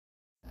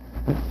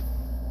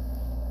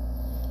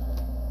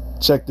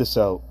Check this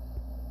out.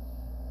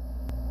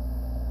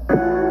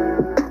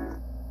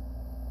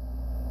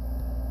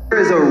 There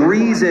is a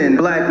reason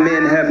black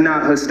men have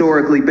not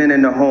historically been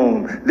in the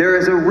home. There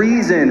is a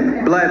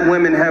reason black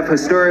women have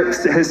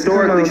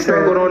historically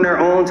struggled on their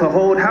own to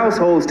hold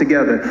households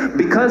together.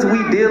 Because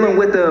we dealing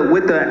with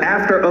the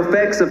after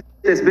effects of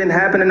that's been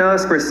happening to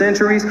us for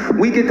centuries,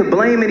 we get to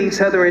blaming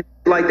each other and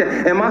like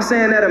that. Am I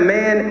saying that a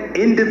man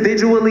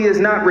individually is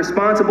not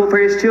responsible for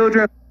his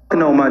children?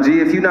 No, my G.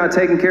 If you're not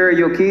taking care of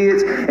your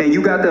kids and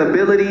you got the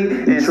ability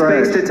and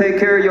space to take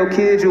care of your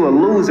kids, you a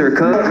loser,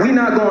 cuz. We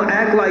not gonna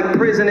act like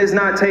prison is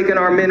not taking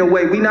our men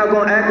away. We not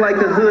gonna act like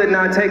the hood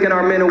not taking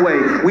our men away.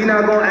 We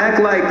not gonna act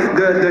like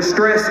the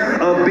stress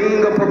of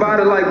being a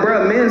provider. Like,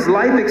 bruh, men's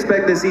life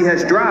expectancy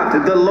has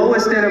dropped. The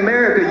lowest in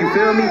America, you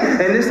feel me?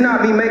 And it's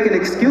not me making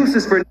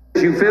excuses for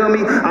you feel me?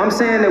 I'm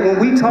saying that when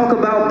we talk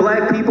about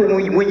black people,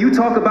 when you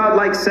talk about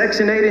like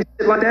Section 8 and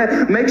shit like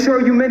that, make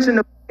sure you mention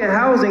the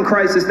housing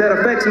crisis that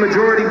affects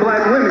majority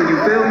black women, you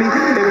feel me?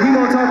 If we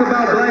gonna talk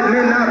about black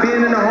men not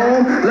being in the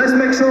home, let's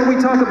make sure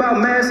we talk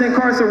about mass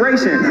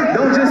incarceration.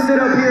 Don't just sit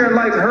up here and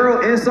like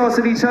hurl insults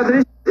at each other.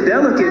 This shit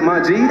delicate,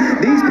 my G.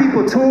 These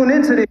people tune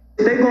into this.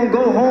 They gonna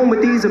go home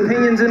with these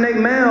opinions in their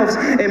mouths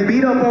and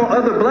beat up on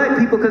other black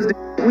people because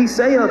we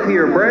say up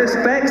here, bruh. It's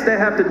facts that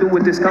have to do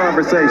with this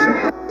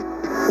conversation.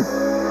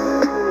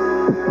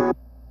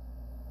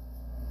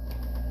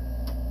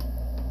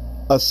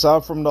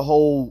 Aside from the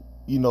whole,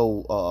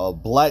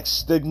 black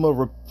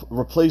stigma,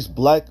 replace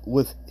black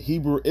with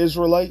Hebrew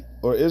Israelite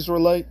or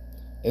Israelite,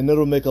 and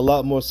it'll make a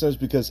lot more sense,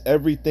 because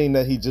everything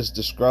that he just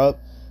described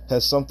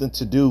has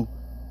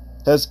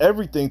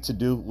everything to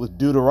do with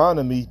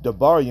Deuteronomy,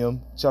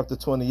 Devarim, chapter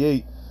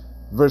 28,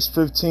 verse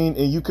 15,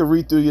 and you can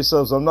read through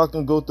yourselves. I'm not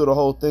going to go through the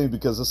whole thing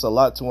because it's a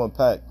lot to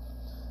unpack,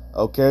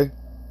 okay?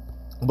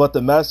 But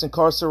the mass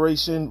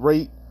incarceration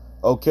rate,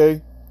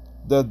 okay,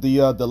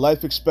 the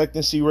life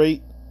expectancy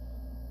rate,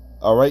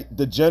 all right,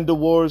 the gender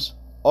wars,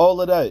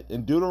 all of that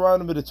in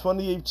Deuteronomy, the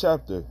 28th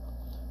chapter,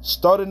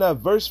 starting at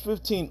verse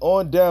 15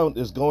 on down,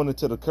 is going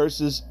into the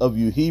curses of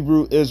you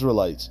Hebrew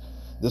Israelites,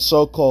 the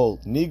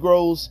so-called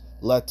Negroes,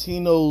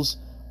 Latinos,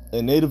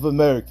 and Native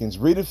Americans.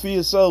 Read it for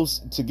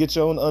yourselves to get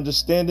your own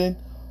understanding.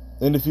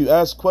 And if you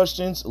ask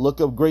questions, look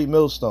up Great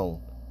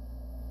Millstone.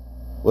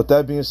 With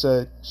that being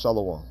said,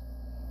 Shalom.